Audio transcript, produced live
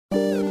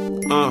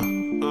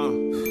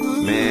Man,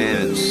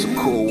 it's a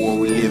cool world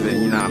we live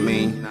in, you know what I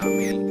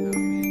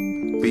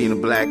mean? Being a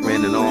black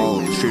man and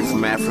all, straight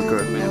from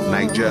Africa,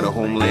 Nigeria, the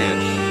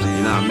homeland,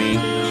 you know what I mean?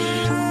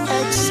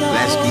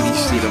 Last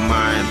state of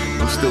mind,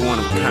 I'm still one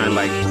of a kind,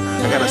 like,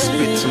 I gotta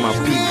spit to my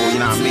people, you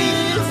know what I mean?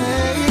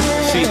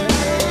 See?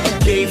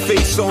 Game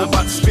face on,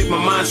 about to spit my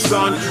mind,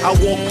 son. I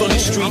walked on the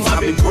streets,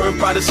 I've been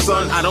burned by the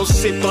sun. I don't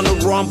sit on the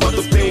run, but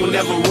the pain will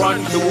never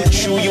run. It will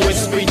chew you and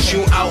spit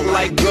you out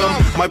like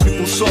gum. My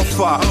people so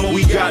far,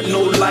 we got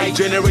no light.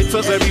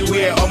 Generators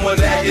everywhere, all of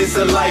that is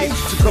a life.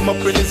 To come up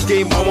in this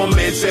game, all my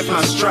men set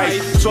my strike.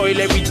 Toil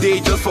every day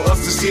just for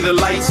us to see the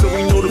light, so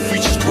we know the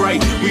future's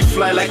bright. We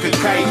fly like a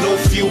kite, no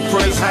fuel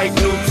price hike,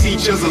 no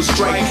teachers on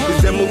strike.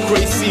 It's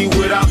democracy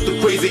without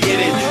the crazy in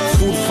it.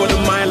 Food for the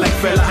mind like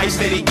fella, I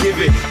steady give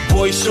it.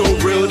 Boys so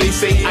real, they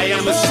say I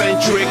am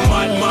eccentric.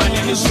 Man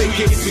in the sick,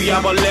 see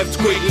I'm a left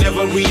quick,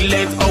 never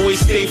relent, always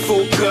stay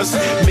focused.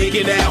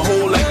 Making that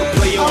hole like a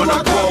player on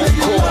a golf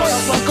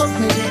course.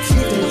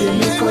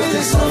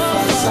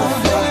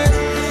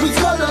 We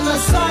got on the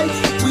side,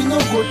 we no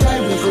go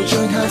die, we go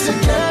join hands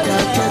and get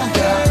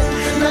that.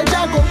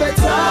 Naija go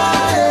better,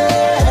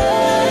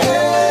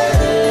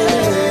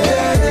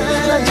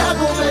 Naija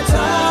go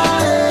better.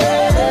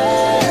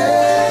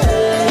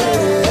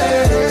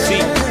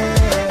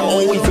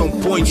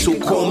 So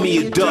call me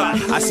a duck.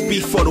 I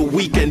speak for the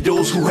weak and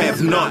those who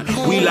have none.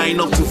 We line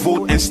up to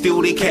vote and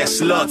still they cast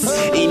sluts.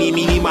 Any,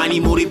 meeny, miny,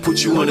 mo, they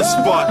put you on the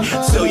spot.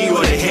 Tell you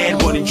are the head,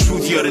 but in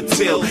truth you're the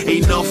tail.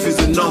 Enough is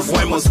enough,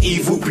 why must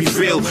evil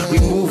prevail? We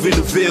move in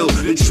the veil,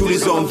 the truth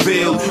is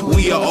unveiled.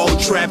 We are all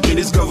trapped in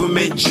this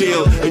government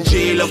jail. A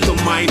jail of the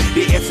mind,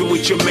 they effing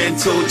with your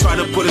mental. Try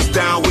to put us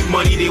down with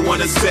money they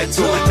wanna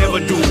settle. Never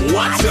do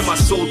what? Sell my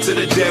soul to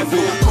the devil.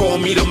 Call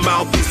me the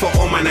mouthpiece for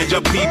all my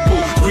Naija people.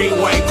 Green,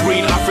 white,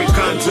 green,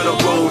 African to the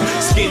bone.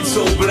 Skin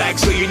so black,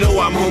 so you know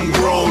I'm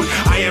homegrown.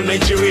 I am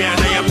Nigerian,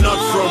 I am not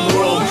from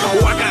Rome.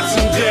 Oh, I got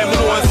some gem,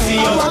 no I see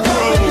us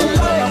grow.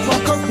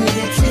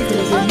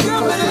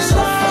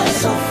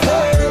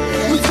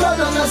 We got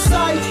on the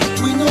side,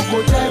 we no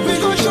go die, we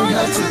go show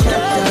how to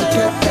get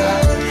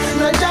that.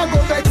 Naija go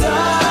better.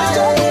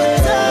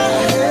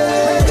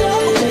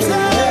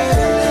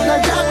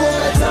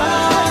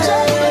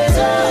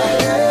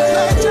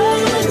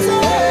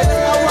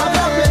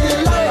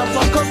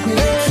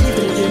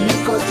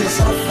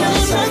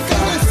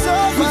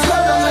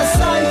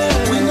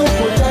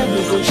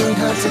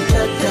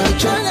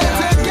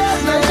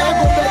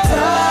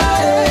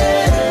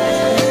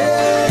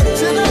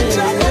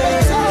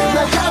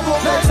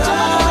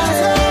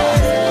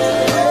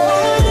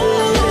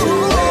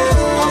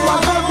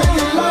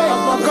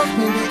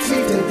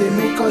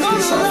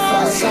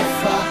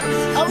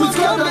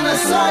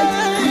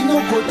 We no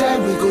go die,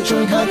 we go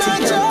join hands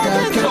together.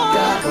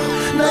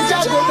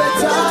 Naija go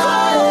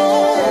better.